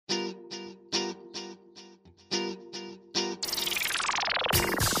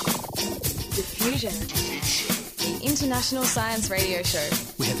Diffusion, the international science radio show.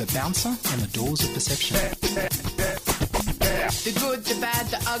 We have a bouncer on the doors of perception. The good, the bad,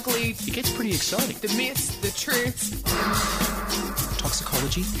 the ugly. It gets pretty exciting. The myths, the truths.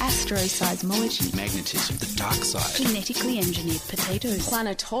 Toxicology. Astroseismology. Magnetism. The dark side. Genetically engineered potatoes.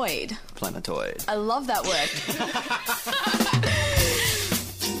 Planetoid. Planetoid. I love that word.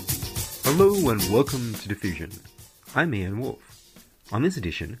 Hello and welcome to Diffusion. I'm Ian Wolfe. On this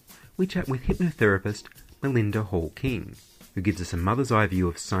edition, we chat with hypnotherapist Melinda Hall King, who gives us a mother's eye view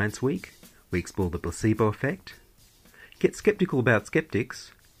of Science Week. We explore the placebo effect, get sceptical about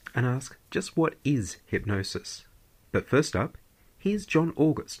skeptics, and ask just what is hypnosis. But first up, here's John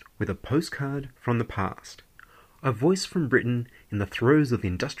August with a postcard from the past. A voice from Britain in the throes of the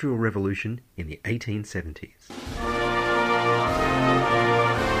Industrial Revolution in the 1870s.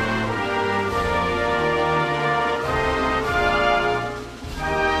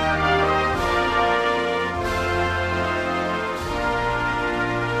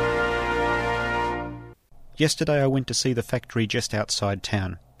 Yesterday I went to see the factory just outside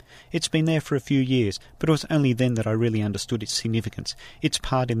town. It's been there for a few years, but it was only then that I really understood its significance, its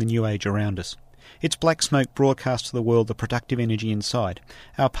part in the new age around us. Its black smoke broadcasts to the world the productive energy inside,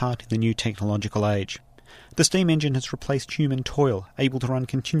 our part in the new technological age. The steam engine has replaced human toil, able to run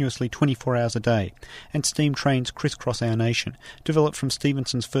continuously 24 hours a day, and steam trains crisscross our nation, developed from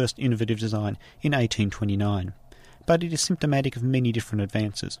Stephenson's first innovative design in 1829. But it is symptomatic of many different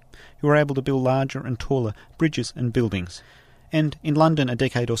advances, who were able to build larger and taller bridges and buildings. And in London a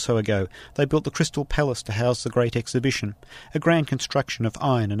decade or so ago, they built the Crystal Palace to house the Great Exhibition, a grand construction of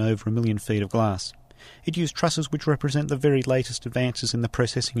iron and over 1 million feet of glass. It used trusses which represent the very latest advances in the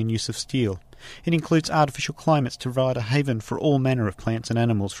processing and use of steel. It includes artificial climates to provide a haven for all manner of plants and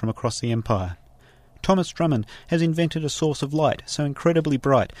animals from across the empire. Thomas Drummond has invented a source of light so incredibly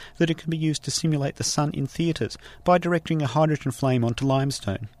bright that it can be used to simulate the sun in theatres by directing a hydrogen flame onto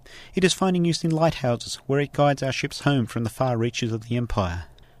limestone. It is finding use in lighthouses where it guides our ships home from the far reaches of the empire.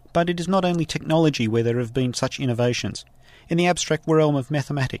 But it is not only technology where there have been such innovations. In the abstract realm of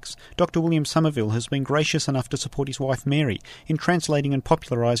mathematics, Dr. William Somerville has been gracious enough to support his wife Mary in translating and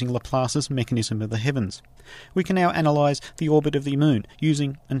popularising Laplace's mechanism of the heavens. We can now analyse the orbit of the moon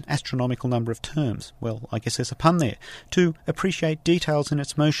using an astronomical number of terms, well, I guess there's a pun there, to appreciate details in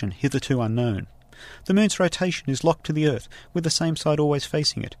its motion hitherto unknown. The moon's rotation is locked to the Earth, with the same side always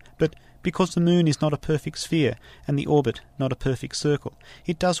facing it, but because the moon is not a perfect sphere and the orbit not a perfect circle,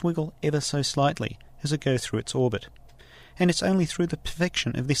 it does wiggle ever so slightly as it goes through its orbit. And it's only through the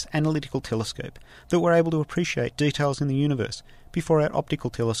perfection of this analytical telescope that we're able to appreciate details in the universe before our optical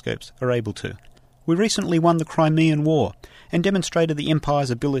telescopes are able to. We recently won the Crimean War and demonstrated the Empire's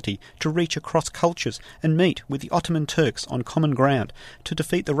ability to reach across cultures and meet with the Ottoman Turks on common ground to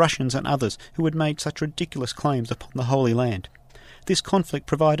defeat the Russians and others who had made such ridiculous claims upon the Holy Land. This conflict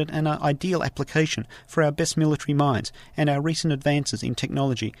provided an ideal application for our best military minds and our recent advances in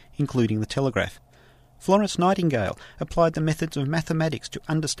technology, including the telegraph. Florence Nightingale applied the methods of mathematics to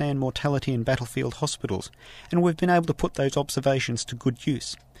understand mortality in battlefield hospitals, and we've been able to put those observations to good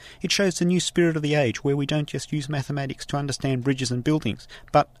use. It shows the new spirit of the age where we don't just use mathematics to understand bridges and buildings,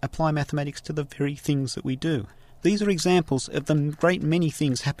 but apply mathematics to the very things that we do. These are examples of the great many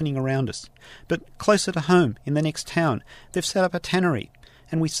things happening around us. But closer to home, in the next town, they've set up a tannery,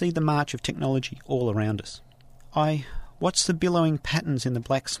 and we see the march of technology all around us. I watch the billowing patterns in the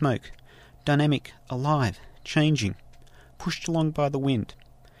black smoke, dynamic, alive, changing, pushed along by the wind.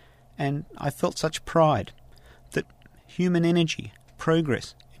 And I felt such pride that human energy,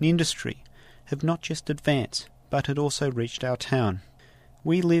 progress, and industry have not just advanced, but had also reached our town.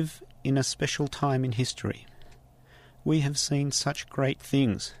 We live in a special time in history. We have seen such great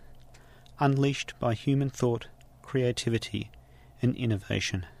things, unleashed by human thought, creativity, and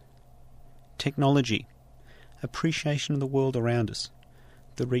innovation. Technology, appreciation of the world around us,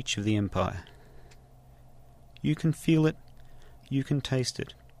 the reach of the empire. You can feel it, you can taste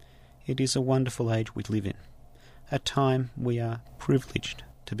it. It is a wonderful age we live in, a time we are privileged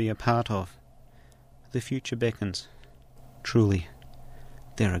to be a part of. The future beckons. Truly,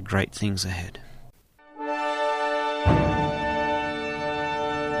 there are great things ahead.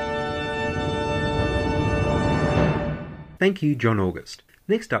 Thank you, John August.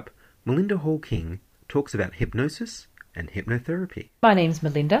 Next up, Melinda Hall King talks about hypnosis and hypnotherapy. My name's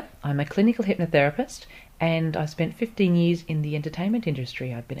Melinda. I'm a clinical hypnotherapist and I've spent 15 years in the entertainment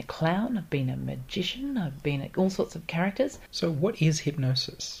industry. I've been a clown, I've been a magician, I've been all sorts of characters. So what is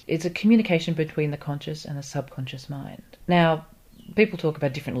hypnosis? It's a communication between the conscious and the subconscious mind. Now, people talk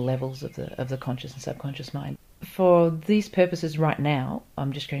about different levels of the conscious and subconscious mind. For these purposes right now,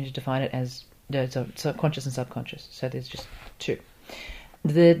 I'm just going to define it as so conscious and subconscious. So there's just two.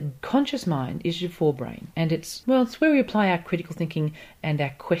 The conscious mind is your forebrain, and it's where we apply our critical thinking and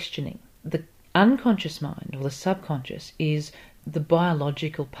our questioning. The unconscious mind, or the subconscious, is the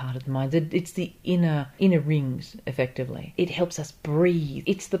biological part of the mind. It's the inner rings, effectively. It helps us breathe.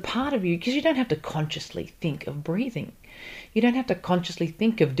 It's the part of you, because you don't have to consciously think of breathing. You don't have to consciously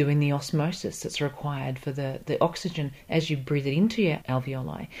think of doing the osmosis that's required for the oxygen as you breathe it into your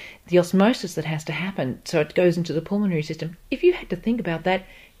alveoli. The osmosis that has to happen so it goes into the pulmonary system. If you had to think about that,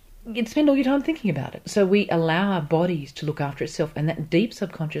 you'd spend all your time thinking about it. So we allow our bodies to look after itself, and that deep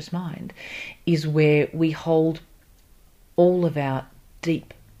subconscious mind is where we hold all of our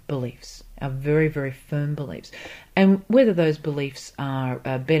deep beliefs, our very, very firm beliefs. And whether those beliefs are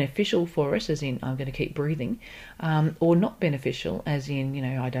beneficial for us, as in I'm going to keep breathing, or not beneficial, as in,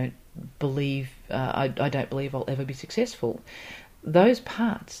 I don't believe I'll ever be successful. Those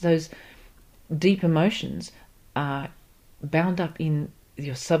parts, those deep emotions, are bound up in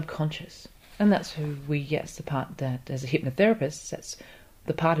your subconscious. And that's that's the part that, as a hypnotherapist, that's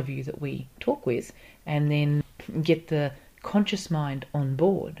the part of you that we talk with, and then get the conscious mind on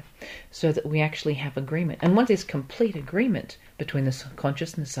board so that we actually have agreement. And once there's complete agreement between the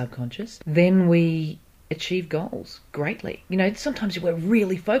conscious and the subconscious, then we achieve goals greatly. Sometimes we're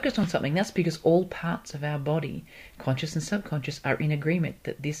really focused on something. That's because all parts of our body, conscious and subconscious, are in agreement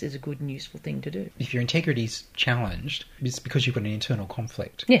that this is a good and useful thing to do. If your integrity's challenged, it's because you've got an internal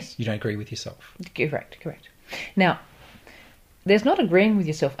conflict. Yes. You don't agree with yourself. Correct. Now, there's not agreeing with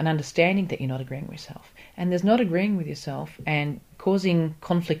yourself and understanding that you're not agreeing with yourself. And there's not agreeing with yourself and causing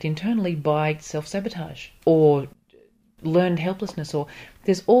conflict internally by self-sabotage or learned helplessness, or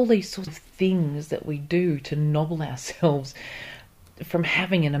there's all these sorts of things that we do to nobble ourselves from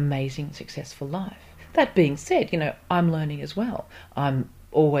having an amazing, successful life. That being said, I'm learning as well. I'm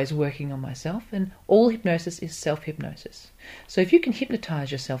always working on myself, and all hypnosis is self-hypnosis. So if you can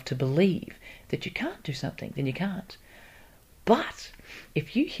hypnotize yourself to believe that you can't do something, then you can't. But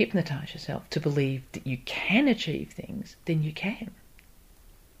if you hypnotize yourself to believe that you can achieve things, then you can.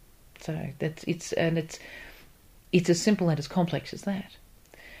 So it's as simple and as complex as that.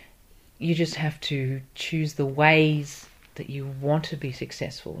 You just have to choose the ways that you want to be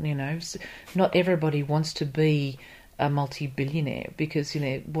successful. Not everybody wants to be a multi-billionaire because,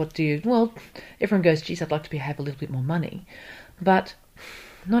 everyone goes, geez, I'd like to have a little bit more money. But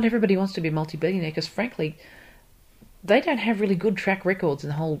not everybody wants to be a multi-billionaire because, frankly, they don't have really good track records in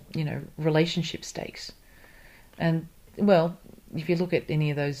the whole, relationship stakes. And, if you look at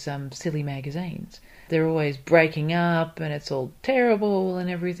any of those silly magazines, they're always breaking up and it's all terrible and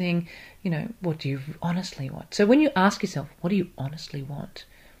everything. What do you honestly want? So when you ask yourself, what do you honestly want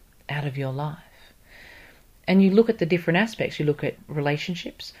out of your life? And you look at the different aspects. You look at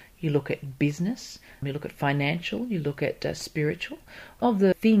relationships, you look at business, you look at financial, you look at spiritual, of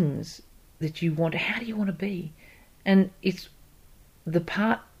the things that you want. How do you want to be? And it's the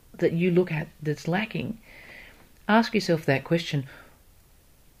part that you look at that's lacking. Ask yourself that question.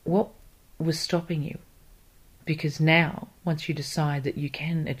 What was stopping you? Because now, once you decide that you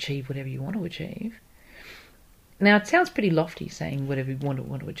can achieve whatever you want to achieve, now it sounds pretty lofty saying whatever you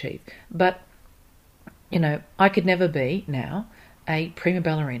want to achieve, but, I could never be now a prima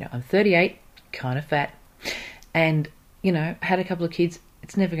ballerina. I'm 38, kind of fat, and, had a couple of kids.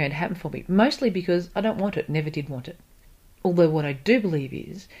 It's never going to happen for me, mostly because I don't want it, never did want it. Although what I do believe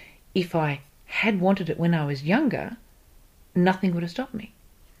is, if I had wanted it when I was younger, nothing would have stopped me.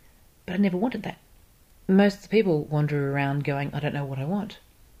 But I never wanted that. Most of the people wander around going, I don't know what I want.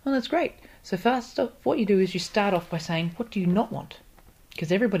 Well, that's great. So first off, what you do is you start off by saying, what do you not want?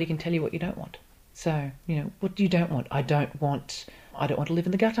 Because everybody can tell you what you don't want. So, what do you don't want? I don't want to live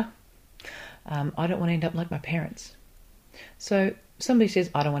in the gutter. I don't want to end up like my parents. So somebody says,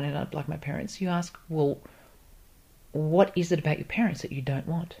 I don't want to end up like my parents. You ask, well, what is it about your parents that you don't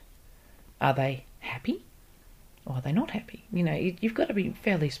want? Are they happy or are they not happy? You've got to be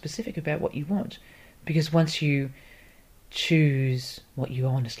fairly specific about what you want, because once you choose what you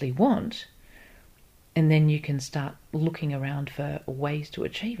honestly want, and then you can start looking around for ways to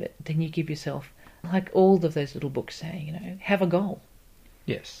achieve it, then you give yourself, like all of those little books say, have a goal.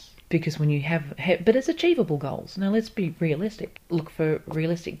 Yes. Because when you have but it's achievable goals. Now let's be realistic. Look for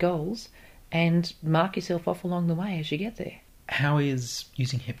realistic goals and mark yourself off along the way as you get there. How is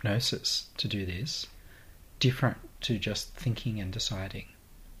using hypnosis to do this different to just thinking and deciding?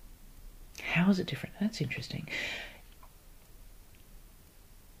 How is it different? That's interesting.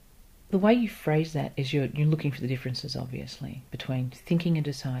 The way you phrase that is you're looking for the differences, obviously, between thinking and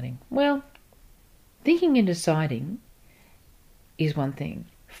deciding. Well, thinking and deciding is one thing.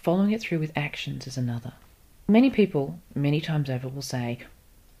 Following it through with actions is another. Many people, many times over, will say,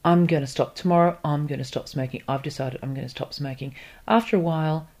 I'm going to stop tomorrow, I'm going to stop smoking, I've decided I'm going to stop smoking. After a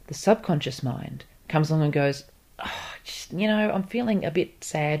while, the subconscious mind comes along and goes, I'm feeling a bit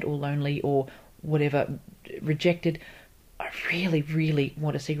sad or lonely or whatever, rejected. I really, really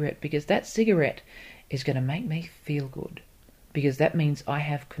want a cigarette because that cigarette is going to make me feel good, because that means I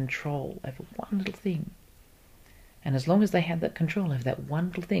have control over one little thing. And as long as they have that control over that one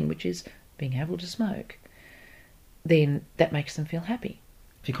little thing, which is being able to smoke, then that makes them feel happy.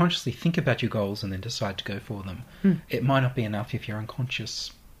 If you consciously think about your goals and then decide to go for them, it might not be enough if your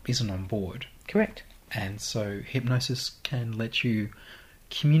unconscious isn't on board. Correct. And so hypnosis can let you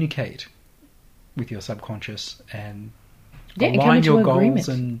communicate with your subconscious and align your goals,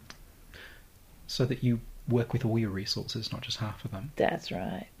 and so that you work with all your resources, not just half of them. That's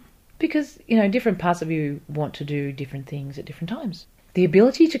right. Because, different parts of you want to do different things at different times. The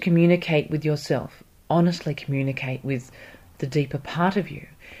ability to communicate with yourself, honestly communicate with the deeper part of you,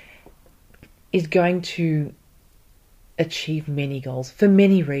 is going to achieve many goals for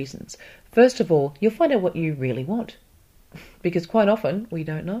many reasons. First of all, you'll find out what you really want, because quite often we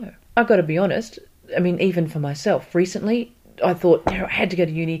don't know. I've got to be honest, even for myself, recently I thought, I had to go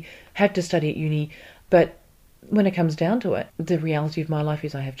to uni, had to study at uni, but when it comes down to it, the reality of my life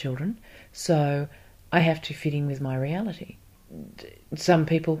is I have children, so I have to fit in with my reality. Some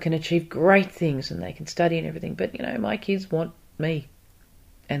people can achieve great things and they can study and everything, but my kids want me,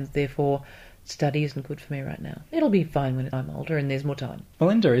 and therefore study isn't good for me right now. It'll be fine when I'm older and there's more time.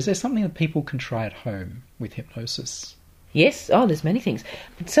 Melinda, is there something that people can try at home with hypnosis? Yes, there's many things.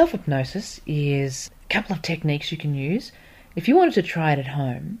 Self-hypnosis is a couple of techniques you can use. If you wanted to try it at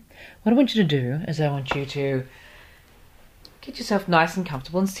home, what I want you to do is I want you to get yourself nice and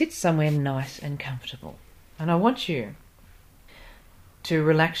comfortable and sit somewhere nice and comfortable. And I want you to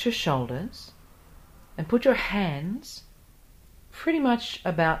relax your shoulders and put your hands pretty much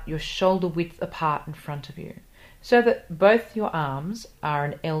about your shoulder width apart in front of you, so that both your arms are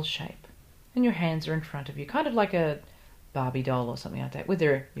an L shape and your hands are in front of you, kind of like a Barbie doll or something like that, with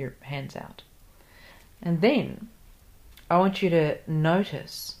your hands out. And then I want you to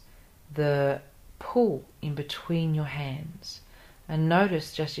notice the pull in between your hands, and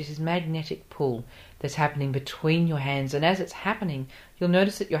notice just this magnetic pull that's happening between your hands. And as it's happening, you'll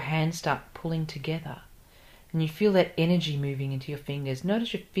notice that your hands start pulling together, and you feel that energy moving into your fingers.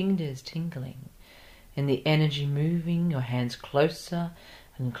 Notice your fingers tingling and the energy moving, your hands closer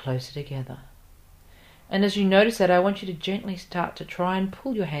and closer together. And as you notice that, I want you to gently start to try and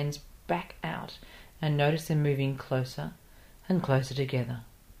pull your hands back out and notice them moving closer and closer together.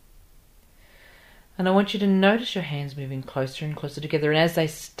 And I want you to notice your hands moving closer and closer together. And as they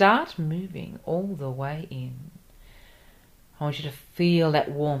start moving all the way in, I want you to feel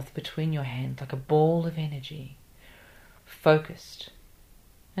that warmth between your hands like a ball of energy, focused.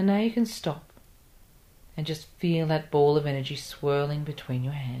 And now you can stop and just feel that ball of energy swirling between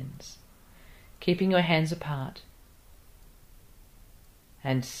your hands, keeping your hands apart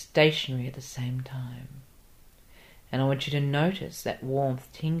and stationary at the same time. And I want you to notice that warmth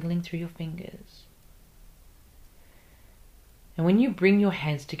tingling through your fingers. And when you bring your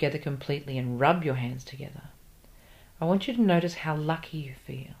hands together completely and rub your hands together, I want you to notice how lucky you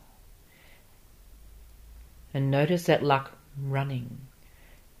feel. And notice that luck running.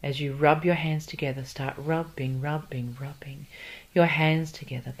 As you rub your hands together, start rubbing your hands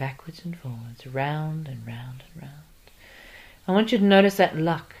together, backwards and forwards, round and round and round. I want you to notice that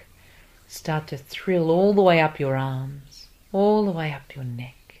luck start to thrill all the way up your arms, all the way up your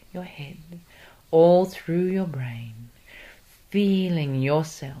neck, your head, all through your brain, feeling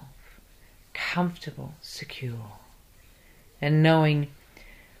yourself comfortable, secure, and knowing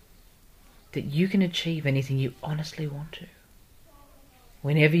that you can achieve anything you honestly want to,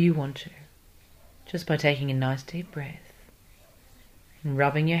 whenever you want to, just by taking a nice deep breath and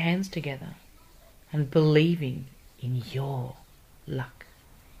rubbing your hands together and believing in your luck.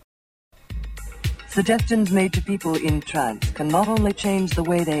 Suggestions made to people in trance can not only change the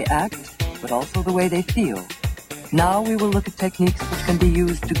way they act, but also the way they feel. Now we will look at techniques which can be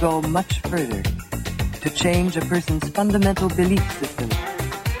used to go much further, to change a person's fundamental belief system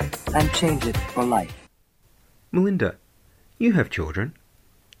and change it for life. Melinda, you have children.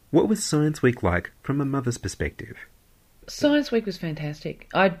 What was Science Week like from a mother's perspective? Science Week was fantastic.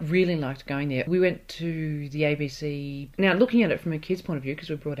 I really liked going there. We went to the ABC. Now, looking at it from a kid's point of view, because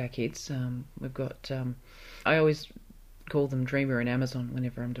we brought our kids, we've got... I always call them Dreamer and Amazon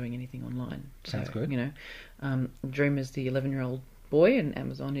whenever I'm doing anything online. Sounds good. Dreamer's the 11-year-old boy and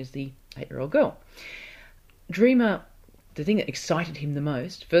Amazon is the 8-year-old girl. Dreamer the thing that excited him the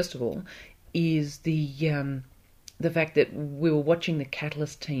most, first of all, is the fact that we were watching the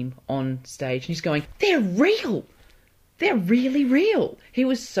Catalyst team on stage, and he's going, "They're real! They're really real!" He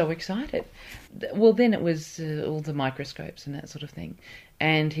was so excited. Well, then it was all the microscopes and that sort of thing,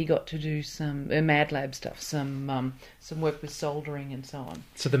 and he got to do some Mad Lab stuff, some work with soldering and so on.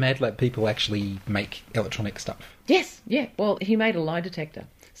 So the Mad Lab people actually make electronic stuff? Yes, yeah. Well, he made a lie detector.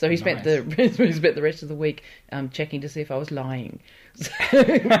 So he spent the rest of the week checking to see if I was lying.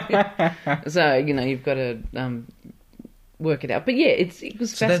 So you've got to work it out. But yeah, it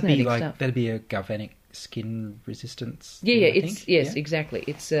was fascinating stuff. That'd be a galvanic skin resistance. Yeah, exactly.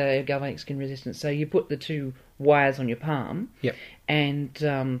 It's a galvanic skin resistance. So you put the two wires on your palm. Yep.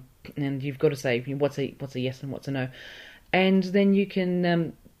 And you've got to say what's a yes and what's a no, and then you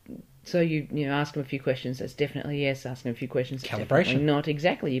can. So you ask him a few questions. That's definitely yes. Ask him a few questions. Calibration. Not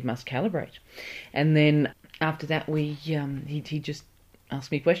exactly. You must calibrate, and then after that, he just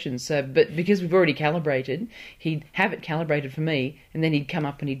asked me questions. So, but because we've already calibrated, he'd have it calibrated for me, and then he'd come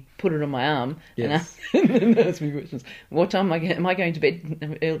up and he'd put it on my arm and ask me questions. What time am I going to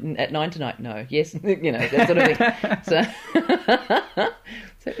bed at 9 tonight? No. Yes. That sort of thing.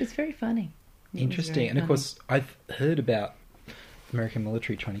 So it was very funny. Interesting. And of course, I've heard about American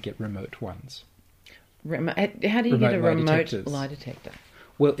military trying to get remote ones. How do you get a remote lie detector?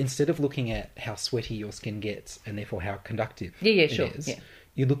 Well, instead of looking at how sweaty your skin gets and therefore how conductive it is,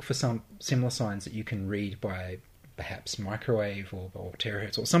 you look for some similar signs that you can read by perhaps microwave or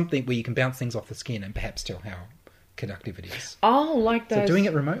terahertz or something where you can bounce things off the skin and perhaps tell how conductive it is. Oh, like those... So doing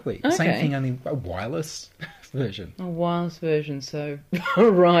it remotely. Okay. Same thing, only a wireless version. A wireless version, so...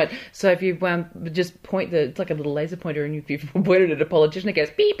 right. So if you just point it's like a little laser pointer, and if you point it at a politician, it goes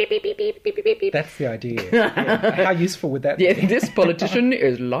beep, beep, beep, beep, beep, beep, beep, beep. That's the idea. Yeah. How useful would that be? Yeah, this politician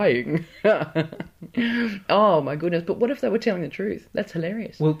is lying. Oh, my goodness. But what if they were telling the truth? That's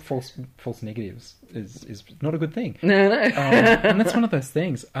hilarious. Well, false negatives is not a good thing. No. And that's one of those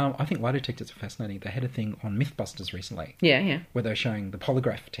things. I think lie detectors are fascinating. They had a thing on Mythbusters recently. Yeah. Where they were showing the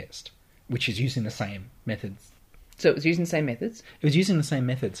polygraph test, which is using the same methods. So it was using the same methods? It was using the same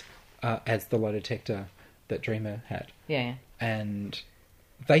methods as the lie detector that Dreamer had. Yeah. And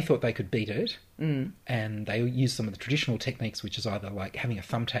they thought they could beat it. Mm. And they used some of the traditional techniques, which is either like having a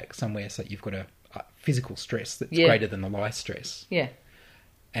thumbtack somewhere so that you've got a physical stress that's greater than the lie stress. Yeah.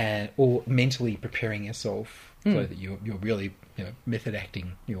 Or mentally preparing yourself so that you're really method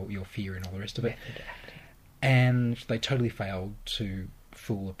acting your fear and all the rest of it. Method acting. And they totally failed to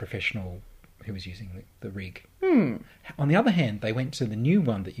fool a professional who was using the rig. On the other hand, they went to the new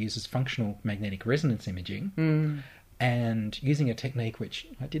one that uses functional magnetic resonance imaging and using a technique which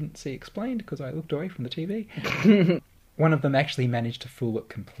I didn't see explained because I looked away from the TV. One of them actually managed to fool it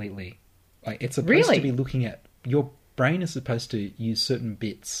completely. Like, it's supposed to be looking at... Your brain is supposed to use certain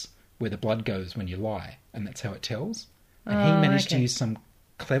bits where the blood goes when you lie, and that's how it tells. And he managed to use some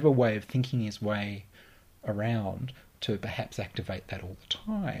clever way of thinking his way around to perhaps activate that all the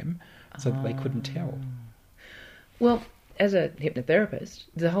time so that they couldn't tell. Well, as a hypnotherapist,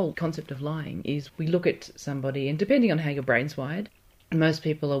 the whole concept of lying is we look at somebody, and depending on how your brain's wired, most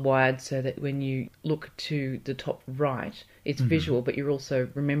people are wired so that when you look to the top right, it's visual, but you're also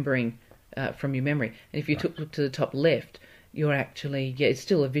remembering from your memory. And if you look to the top left, you're actually, it's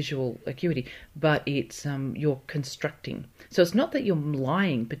still a visual acuity, but it's you're constructing. So it's not that you're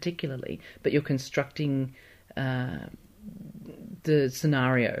lying particularly, but you're constructing the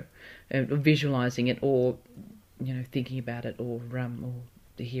scenario, visualizing it, or thinking about it, or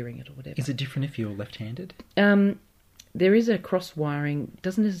hearing it, or whatever. Is it different if you're left-handed? There is a cross-wiring.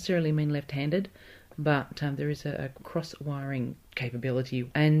 Doesn't necessarily mean left-handed, but there is a cross-wiring capability,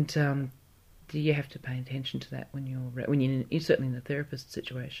 and you have to pay attention to that when you're certainly in a therapist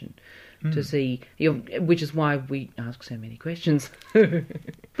situation to see, which is why we ask so many questions.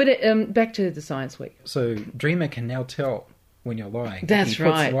 But back to the Science Week. So Dreamer can now tell when you're lying. That's he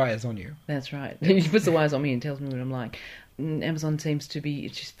right. Puts wires on you. That's right. He puts the wires on me and tells me when I'm lying. Amazon seems to be,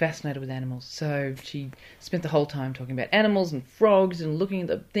 she's fascinated with animals, so she spent the whole time talking about animals and frogs and looking at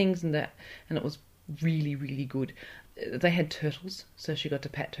the things and that, and it was really, really good. They had turtles, so she got to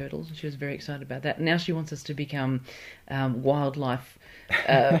pat turtles, and she was very excited about that. Now she wants us to become wildlife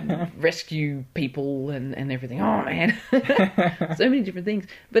rescue people and everything. Oh man, so many different things.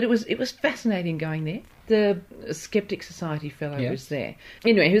 But it was fascinating going there. The Skeptic Society fellow was there.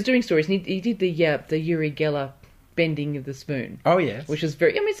 Anyway, he was doing stories, and he did the Uri Geller bending of the spoon. Oh yes, which is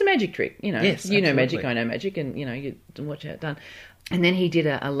very. I mean, it's a magic trick. Yes, you know magic, I know magic, and you watch how it's done. And then he did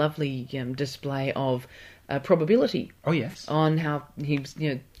a lovely display of probability. Oh, yes. On how he was,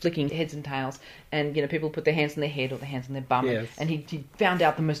 flicking heads and tails, and people put their hands on their head or their hands on their bum, Yes. and he found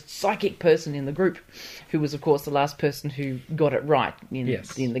out the most psychic person in the group, who was, of course, the last person who got it right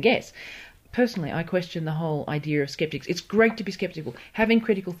in the guess. Personally, I question the whole idea of skeptics. It's great to be skeptical. Having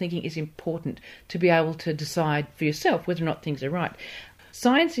critical thinking is important to be able to decide for yourself whether or not things are right.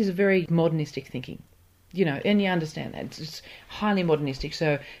 Science is a very modernistic thinking, and you understand that. It's highly modernistic.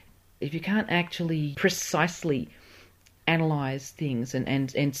 So if you can't actually precisely analyse things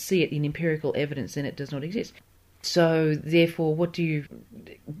and see it in empirical evidence, then it does not exist. So therefore, must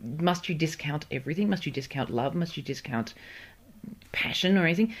you discount everything? Must you discount love? Must you discount passion or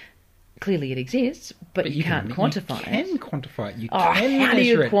anything? Clearly it exists, but you can't quantify it. You can quantify it. You how do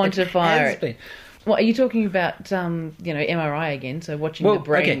you quantify it? Been. Well, are you talking about, MRI again? So watching the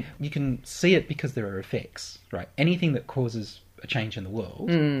brain. Okay, you can see it because there are effects, right? Anything that causes a change in the world,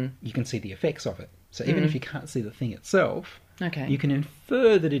 you can see the effects of it. So even if you can't see the thing itself, you can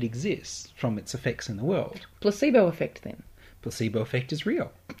infer that it exists from its effects in the world. Placebo effect, then? Placebo effect is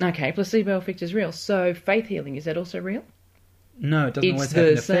real. Okay, placebo effect is real. So faith healing, is that also real? No, it doesn't always have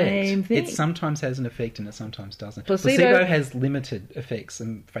an effect. Same thing. It sometimes has an effect and it sometimes doesn't. Placebo has limited effects,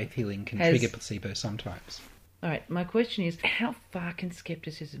 and faith healing can trigger placebo sometimes. All right, my question is, how far can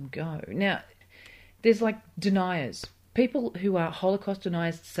skepticism go? Now, there's deniers. People who are Holocaust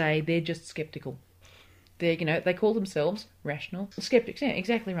deniers say they're just skeptical. They call themselves rational skeptics. Yeah,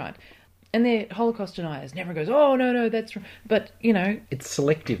 exactly right. And they're Holocaust deniers. Never goes, oh, no, that's wrong. But, It's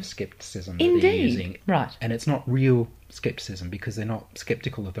selective skepticism that indeed. they're using. Right. And it's not real skepticism because they're not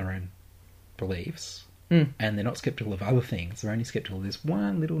skeptical of their own beliefs. And they're not skeptical of other things. They're only skeptical of this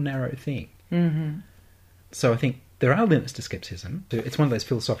one little narrow thing. Mm-hmm. So I think there are limits to skepticism. It's one of those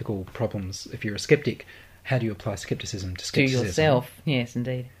philosophical problems. If you're a skeptic, how do you apply skepticism to skepticism? To yourself. Yes,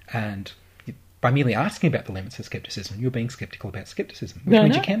 indeed. And by merely asking about the limits of skepticism, you're being skeptical about skepticism, which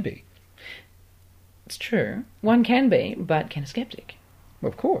means you can be. It's true. One can be, but can a skeptic?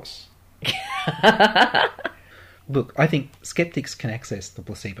 Well, of course. Look, I think skeptics can access the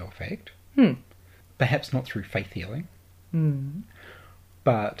placebo effect. Perhaps not through faith healing.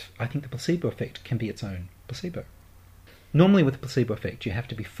 But I think the placebo effect can be its own placebo. Normally with the placebo effect, you have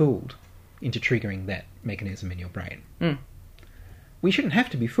to be fooled into triggering that mechanism in your brain. We shouldn't have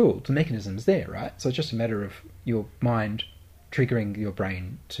to be fooled. The mechanism's there, right? So it's just a matter of your mind triggering your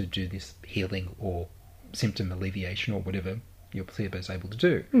brain to do this healing or symptom alleviation or whatever your placebo is able to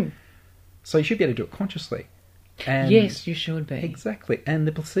do. So you should be able to do it consciously. And yes, you should be. Exactly. And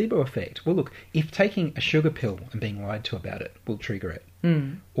the placebo effect. Well, look, if taking a sugar pill and being lied to about it will trigger it,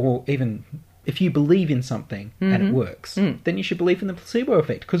 or even if you believe in something and it works, then you should believe in the placebo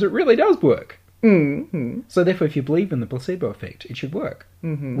effect because it really does work. So therefore, if you believe in the placebo effect, it should work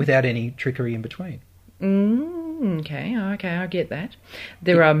without any trickery in between. Okay, I get that.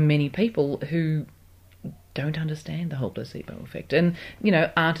 There are many people who don't understand the whole placebo effect and,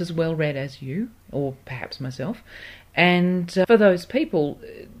 aren't as well read as you, or perhaps myself. And for those people,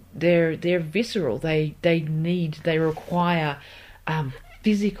 they're visceral. They require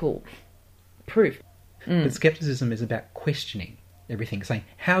physical proof. But skepticism is about questioning everything, saying,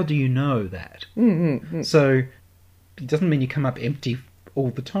 how do you know that? So it doesn't mean you come up empty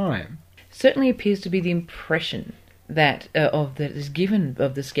all the time. Certainly appears to be the impression that is given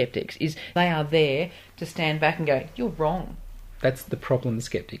of the skeptics is they are there to stand back and go, you're wrong. That's the problem the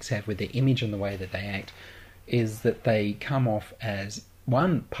skeptics have with their image and the way that they act, is that they come off as,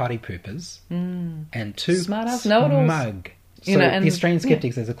 one, party poopers, and two, smart-ass know-it-alls. Smug. So the Australian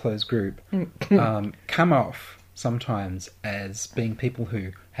skeptics as a closed group come off sometimes as being people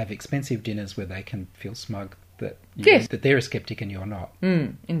who have expensive dinners where they can feel smug that that they're a skeptic and you're not.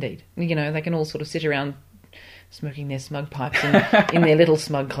 Indeed. They can all sort of sit around smoking their smug pipes in their little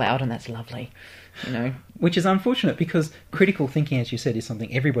smug cloud, and that's lovely. Which is unfortunate because critical thinking, as you said, is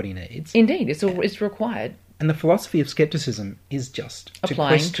something everybody needs. Indeed, it's required. And the philosophy of skepticism is just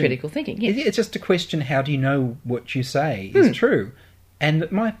applying critical thinking. Yes. It's just to question how do you know what you say is true, and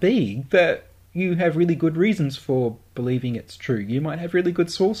it might be that you have really good reasons for believing it's true. You might have really good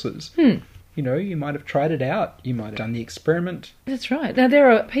sources. You might have tried it out. You might have done the experiment. That's right. Now, there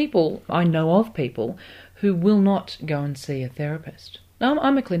are people, I know of people, who will not go and see a therapist. Now,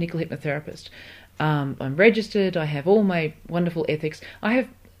 I'm a clinical hypnotherapist. I'm registered. I have all my wonderful ethics. I have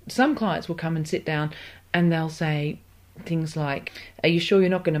some clients will come and sit down and they'll say things like, are you sure you're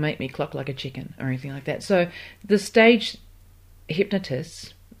not going to make me cluck like a chicken or anything like that? So the stage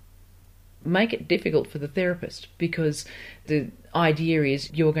hypnotists make it difficult for the therapist because the idea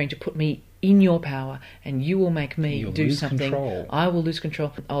is you're going to put me in your power and you will make me do something. Control. I will lose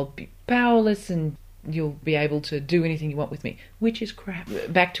control. I'll be powerless and you'll be able to do anything you want with me, which is crap.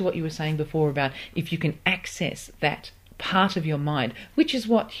 Back to what you were saying before about if you can access that part of your mind, which is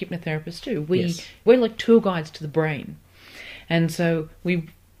what hypnotherapists do. We're like tour guides to the brain. And so we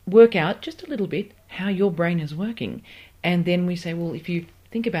work out just a little bit how your brain is working. And then we say, well, if you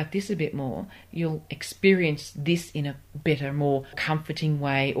think about this a bit more, you'll experience this in a better, more comforting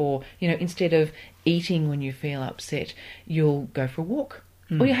way. Or, instead of eating when you feel upset, you'll go for a walk.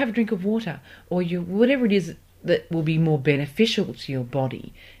 Or you'll have a drink of water. Or whatever it is that will be more beneficial to your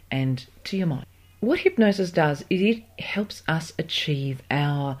body and to your mind. What hypnosis does is it helps us achieve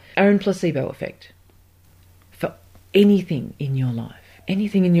our own placebo effect for anything in your life.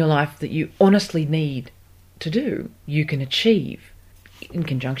 Anything in your life that you honestly need to do, you can achieve in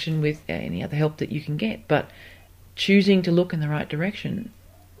conjunction with any other help that you can get. But choosing to look in the right direction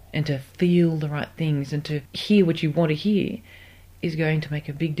and to feel the right things and to hear what you want to hear is going to make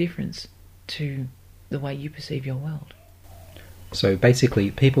a big difference to the way you perceive your world. So basically,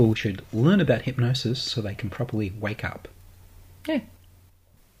 people should learn about hypnosis so they can properly wake up. Yeah.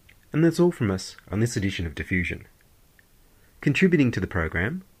 And that's all from us on this edition of Diffusion. Contributing to the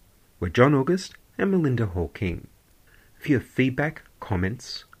program were John August and Melinda Hall-King. If you have feedback,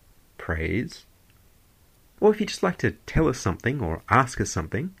 comments, praise, or if you'd just like to tell us something or ask us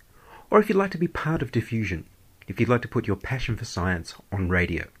something, or if you'd like to be part of Diffusion, if you'd like to put your passion for science on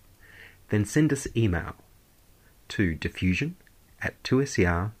radio, then send us email to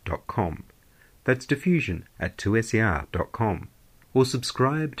diffusion@2ser.com. That's diffusion@2ser.com. Or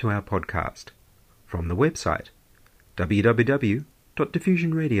subscribe to our podcast from the website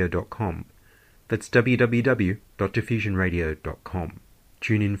www.diffusionradio.com. That's www.diffusionradio.com.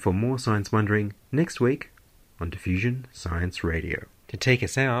 Tune in for more science wondering next week on Diffusion Science Radio. To take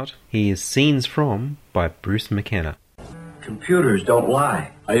us out, here's Scenes From by Bruce McKenna. Computers don't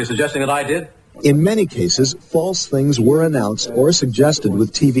lie. Are you suggesting that I did? In many cases, false things were announced or suggested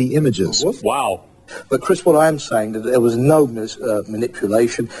with TV images. Wow. But Chris, what I'm saying is that there was no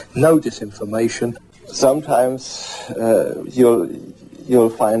manipulation, no disinformation. Sometimes you'll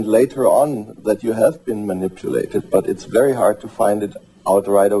find later on that you have been manipulated, but it's very hard to find it out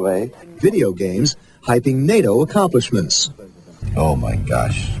right away. Video games hyping NATO accomplishments. Oh my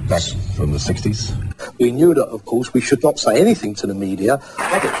gosh, that's from the 60s. We knew that, of course, we should not say anything to the media.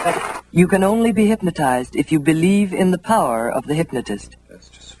 You can only be hypnotized if you believe in the power of the hypnotist. That's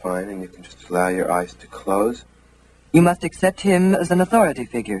just fine, and you can just allow your eyes to close. You must accept him as an authority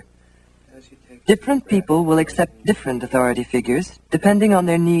figure. Different people will accept different authority figures, depending on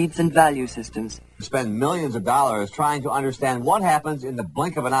their needs and value systems. Spend millions of dollars trying to understand what happens in the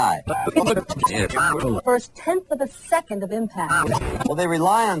blink of an eye. First tenth of a second of impact. Well, they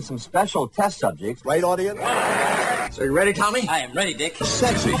rely on some special test subjects. Right, audience? So you ready, Tommy? I am ready, Dick.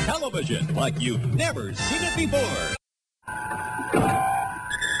 Sexy television like you've never seen it before.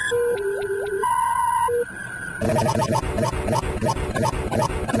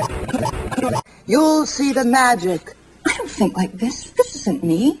 You'll see the magic. I don't think like this. This isn't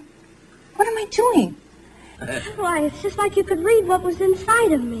me. What am I doing? Why, it's just like you could read what was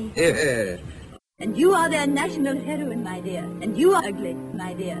inside of me. Yeah. And you are their national heroine, my dear. And you are ugly,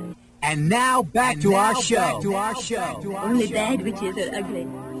 my dear. And now back to our show. Only bad witches are ugly.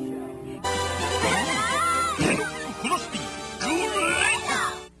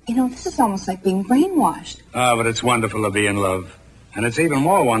 You know, this is almost like being brainwashed. Ah, but it's wonderful to be in love. And it's even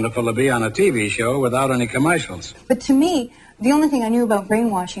more wonderful to be on a TV show without any commercials. But to me, the only thing I knew about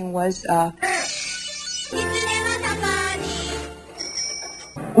brainwashing was,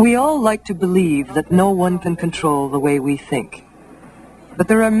 We all like to believe that no one can control the way we think. But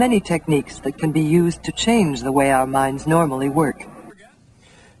there are many techniques that can be used to change the way our minds normally work.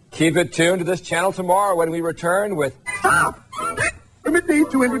 Keep it tuned to this channel tomorrow when we return with... Stop! Permit me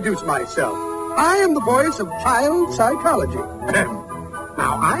to introduce myself. I am the voice of child psychology.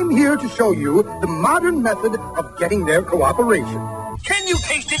 Now, I'm here to show you the modern method of getting their cooperation. Can you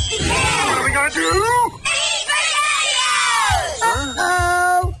taste it? What are we going to do?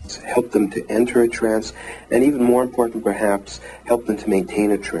 Uh-oh! Help them to enter a trance, and even more important, perhaps, help them to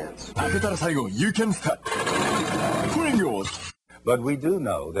maintain a trance. But we do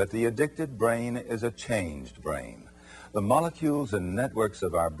know that the addicted brain is a changed brain. The molecules and networks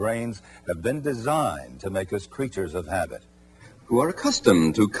of our brains have been designed to make us creatures of habit, who are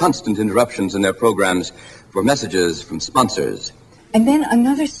accustomed to constant interruptions in their programs for messages from sponsors. And then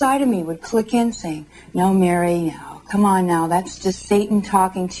another side of me would click in saying, no, Mary, no, come on now, that's just Satan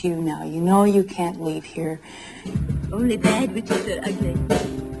talking to you now. You know you can't leave here. Only bad witches are ugly.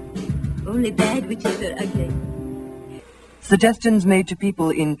 Only bad witches are ugly. Suggestions made to people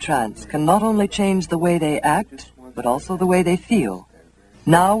in trance can not only change the way they act, but also the way they feel.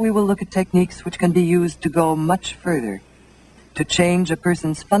 Now we will look at techniques which can be used to go much further, to change a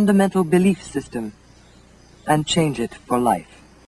person's fundamental belief system and change it for life.